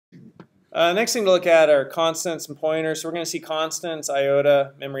Next thing to look at are constants and pointers. So we're going to see constants,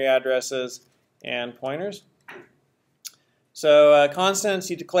 iota, memory addresses, and pointers. So constants,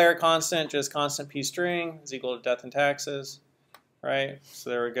 you declare a constant, just constant p string is equal to death and taxes, right? So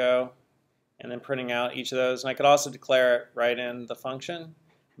there we go. And then printing out each of those. And I could also declare it right in the function,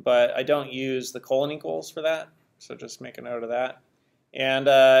 but I don't use the colon equals for that, so just make a note of that. And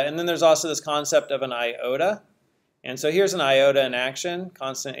then there's also this concept of an iota. And so here's an iota in action.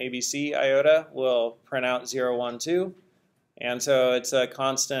 Constant ABC iota will print out 0, 1, 2. And so it's a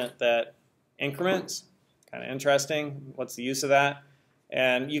constant that increments. Kind of interesting. What's the use of that?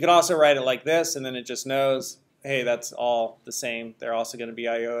 And you could also write it like this, and then it just knows, hey, that's all the same. They're also going to be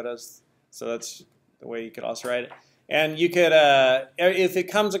iotas. So that's the way you could also write it. And you could, if it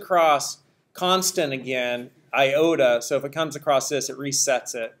comes across constant again, iota, so if it comes across this, it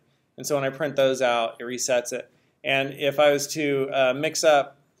resets it. And so when I print those out, it resets it. And if I was to mix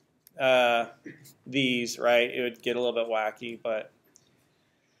up these, right, it would get a little bit wacky. But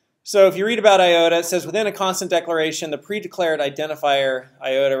so if you read about iota, it says within a constant declaration, the pre-declared identifier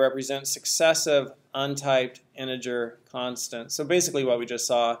iota represents successive untyped integer constants. So basically what we just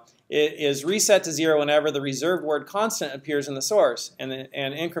saw, it is reset to 0 whenever the reserved word constant appears in the source and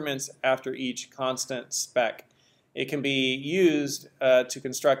increments after each constant spec. It can be used to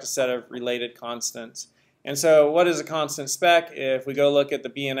construct a set of related constants. And so what is a constant spec? If we go look at the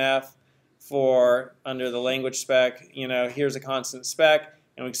BNF for under the language spec, here's a constant spec,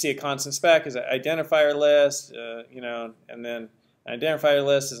 and we can see a constant spec is an identifier list, and then an identifier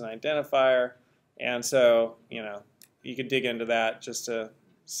list is an identifier. And so, you could dig into that just to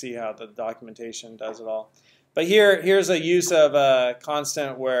see how the documentation does it all. But here's a use of a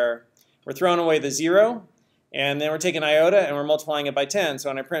constant where we're throwing away the 0, and then we're taking iota and we're multiplying it by 10. So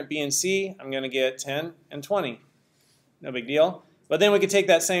when I print B and C, I'm going to get 10 and 20. No big deal. But then we could take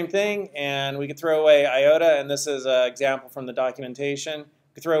that same thing and we could throw away iota, and this is an example from the documentation.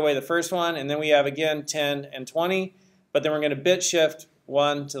 We could throw away the first one, and then we have again 10 and 20. But then we're going to bit shift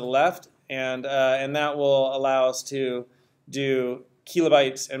 1 to the left, and that will allow us to do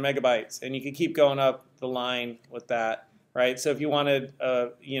kilobytes and megabytes, and you can keep going up the line with that, right? So if you wanted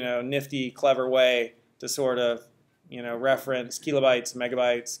a nifty, clever way to sort of reference kilobytes,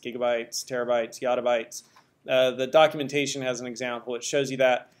 megabytes, gigabytes, terabytes, yottabytes, the documentation has an example. It shows you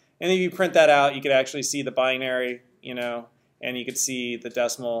that, and if you print that out, you could actually see the binary, and you could see the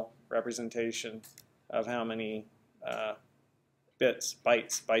decimal representation of how many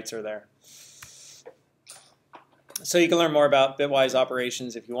bytes are there. So you can learn more about Bitwise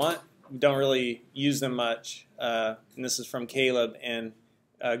Operations if you want. We don't really use them much. And this is from Caleb in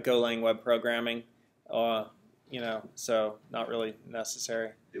Golang web programming. So not really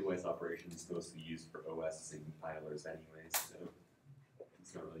necessary. Bitwise Operations is mostly used for OS and compilers anyways, so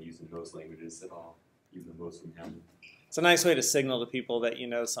it's not really used in most languages at all, even most from him. It's a nice way to signal to people that you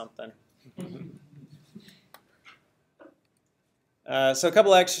know something. So a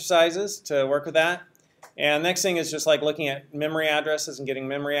couple exercises to work with that. And next thing is just like looking at memory addresses and getting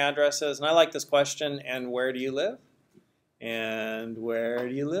memory addresses. And I like this question, and where do you live? And where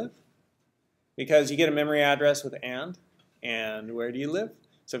do you live? Because you get a memory address with and where do you live?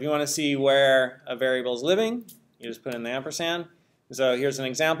 So if you want to see where a variable is living, you just put in the ampersand. So here's an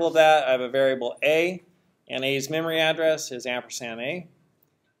example of that. I have a variable A, and A's memory address is ampersand A.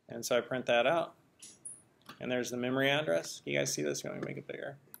 And so I print that out. And there's the memory address. Can you guys see this? You want me to make it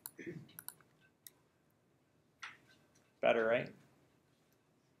bigger? Better, right?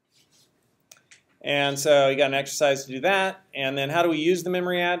 And so you got an exercise to do that. And then how do we use the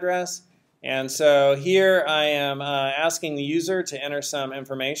memory address? And so here I am asking the user to enter some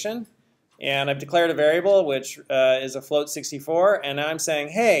information. And I've declared a variable, which is a float 64. And now I'm saying,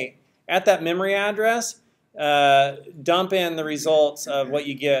 hey, at that memory address, dump in the results of what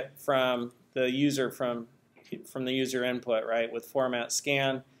you get from the user from the user input, right? With format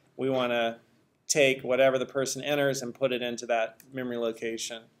scan, we want to take whatever the person enters and put it into that memory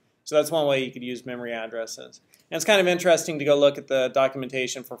location. So that's one way you could use memory addresses. And it's kind of interesting to go look at the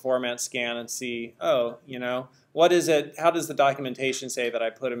documentation for format scan and see, oh, what is it? How does the documentation say that I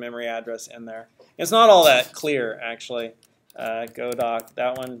put a memory address in there? It's not all that clear, actually. GoDoc,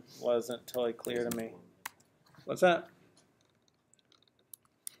 that one wasn't totally clear to me. What's that?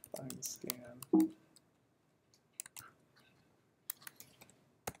 Find scan.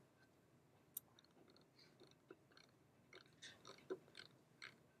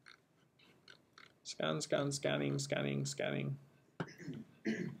 Scanning.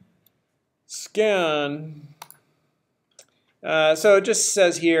 Scan. So it just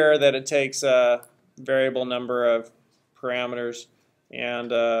says here that it takes a variable number of parameters.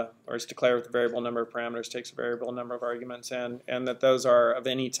 and or it's declared with a variable number of parameters, takes a variable number of arguments, and that those are of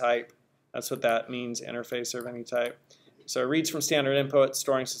any type. That's what that means, interface of any type. So it reads from standard input,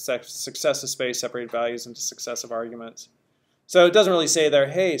 storing successive space separated values into successive arguments. So it doesn't really say there,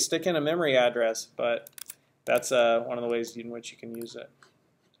 hey, stick in a memory address, but that's one of the ways in which you can use it.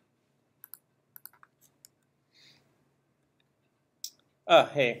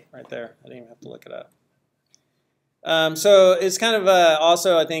 Hey, right there. I didn't even have to look it up. So it's kind of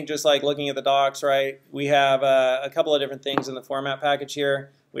also, I think, just like looking at the docs, right? We have a couple of different things in the format package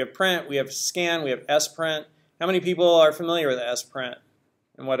here. We have print, we have scan, we have sprint. How many people are familiar with sprint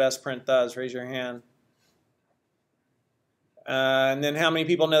and what sprint does? Raise your hand. And then how many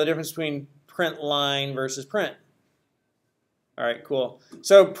people know the difference between print line versus print? All right, cool.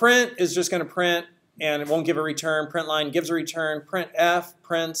 So print is just going to print, and it won't give a return. Print line gives a return. Printf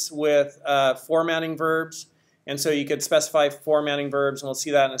prints with formatting verbs. And so you could specify formatting verbs, and we'll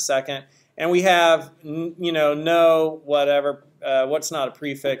see that in a second. And we have, no whatever. What's not a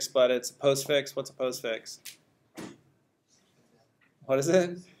prefix, but it's a postfix. What's a postfix? What is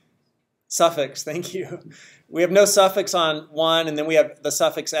it? Suffix, thank you. We have no suffix on one, and then we have the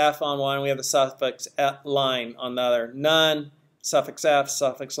suffix f on one. We have the suffix line on the other. None, suffix f,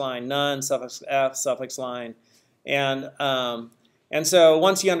 suffix line. None, suffix f, suffix line. And so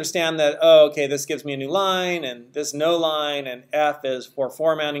once you understand that, oh, okay, this gives me a new line, and this no line, and F is for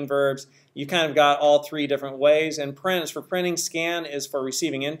formatting verbs, you kind of got all three different ways. And print is for printing, scan is for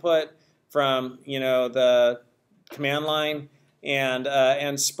receiving input from, the command line,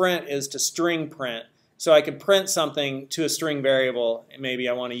 and sprint is to string print. So I could print something to a string variable, and maybe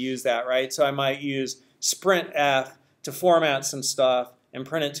I want to use that, right? So I might use sprint F to format some stuff and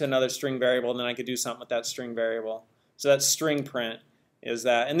print it to another string variable, and then I could do something with that string variable. So that's string print is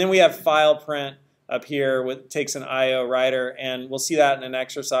that. And then we have file print up here, which takes an IO writer, and we'll see that in an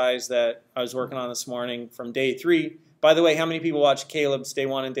exercise that I was working on this morning from day 3. By the way, how many people watched Caleb's day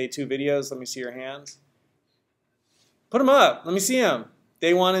 1 and day 2 videos? Let me see your hands. Put them up. Let me see them.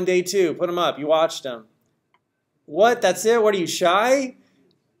 Day 1 and day 2. Put them up. You watched them. What? That's it? What, are you shy?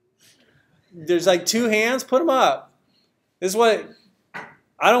 There's like 2 hands? Put them up. This is what...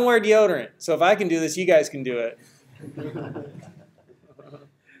 I don't wear deodorant, so if I can do this, you guys can do it.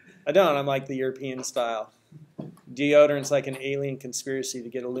 I don't. I'm like the European style. Deodorant's like an alien conspiracy to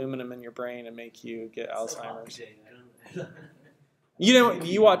get aluminum in your brain and make you get Alzheimer's.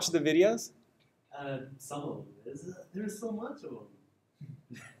 You watch the videos? Some of them. There's so much of them.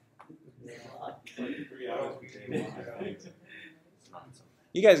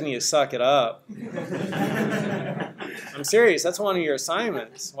 You guys need to suck it up. I'm serious. That's one of your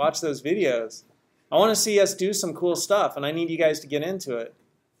assignments. Watch those videos. I want to see us do some cool stuff, and I need you guys to get into it.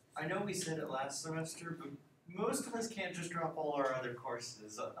 I know we said it last semester, but most of us can't just drop all our other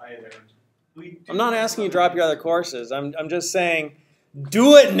courses either. I'm not asking you to drop your other courses. I'm just saying,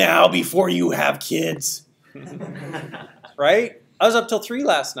 do it now before you have kids. Right? I was up till 3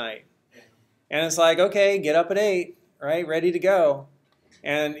 last night. And it's like, okay, get up at 8, right? Ready to go.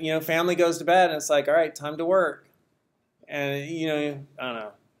 And, family goes to bed, and it's like, all right, time to work. And, I don't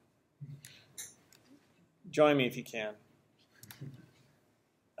know. Join me if you can.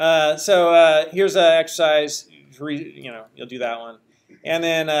 So here's an exercise. You'll do that one. And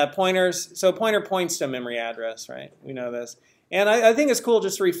then pointers. So pointer points to a memory address, right? We know this. And I think it's cool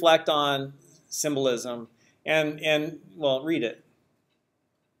just to reflect on symbolism. And well, read it.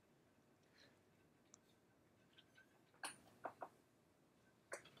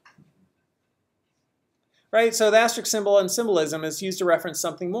 Right? So the asterisk symbol in symbolism is used to reference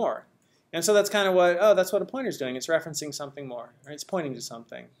something more. And so that's kind of that's what a pointer's doing. It's referencing something more. Right? It's pointing to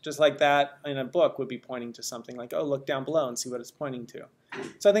something. Just like that in a book would be pointing to something like, oh, look down below and see what it's pointing to.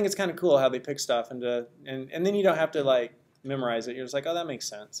 So I think it's kind of cool how they pick stuff and then you don't have to like memorize it. You're just like, oh, that makes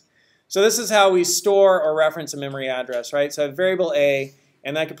sense. So this is how we store or reference a memory address, right? So I have variable A,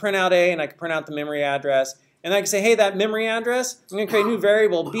 and I can print out A, and I can print out the memory address. And I can say, hey, that memory address, I'm going to create a new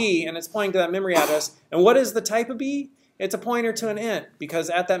variable B, and it's pointing to that memory address. And what is the type of B? It's a pointer to an int, because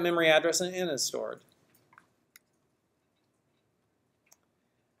at that memory address, an int is stored.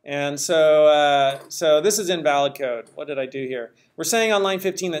 And so, this is invalid code. What did I do here? We're saying on line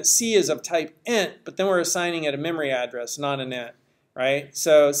 15 that C is of type int, but then we're assigning it a memory address, not an int, right?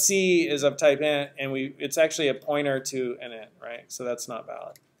 So C is of type int, and it's actually a pointer to an int, right? So that's not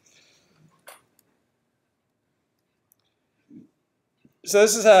valid. So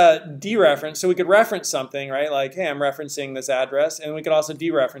this is a dereference. So we could reference something, right? Like, hey, I'm referencing this address, and we could also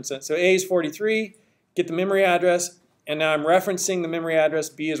dereference it. So A is 43, get the memory address, and now I'm referencing the memory address.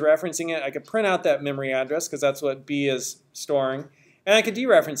 B is referencing it. I could print out that memory address because that's what B is storing. And I could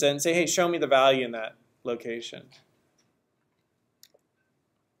dereference it and say, hey, show me the value in that location.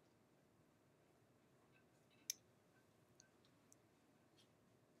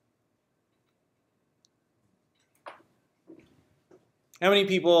 How many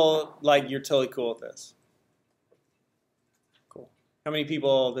people, like, you're totally cool with this? Cool. How many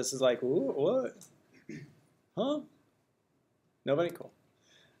people, this is like, ooh, what? Huh? Nobody? Cool.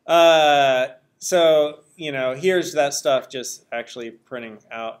 So, you know, here's that stuff just actually printing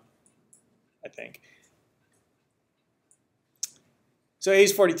out, I think. So A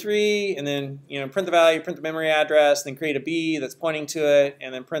is 43, and then, you know, print the value, print the memory address, then create a B that's pointing to it,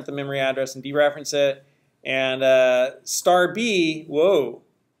 and then print the memory address and dereference it. And star B, whoa,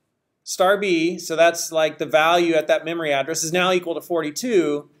 star B, so that's like the value at that memory address is now equal to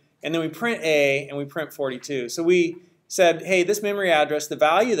 42, and then we print A and we print 42. So we said, hey, this memory address, the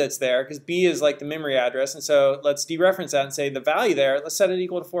value that's there, because B is like the memory address, and so let's dereference that and say the value there, let's set it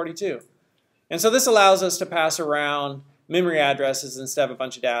equal to 42. And so this allows us to pass around memory addresses instead of a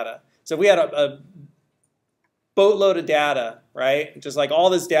bunch of data. So if we had a boatload of data, right, just like all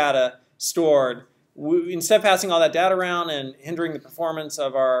this data stored, instead of passing all that data around and hindering the performance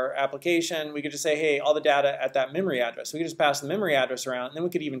of our application, we could just say, hey, all the data at that memory address. So we could just pass the memory address around, and then we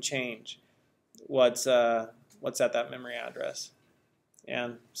could even change what's at that memory address.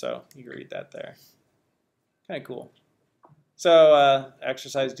 And so you can read that there. Kind of cool. So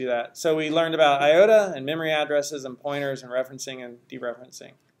exercise, do that. So we learned about IOTA and memory addresses and pointers and referencing and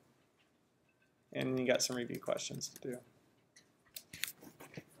dereferencing. And you got some review questions to do.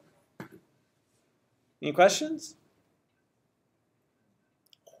 Any questions?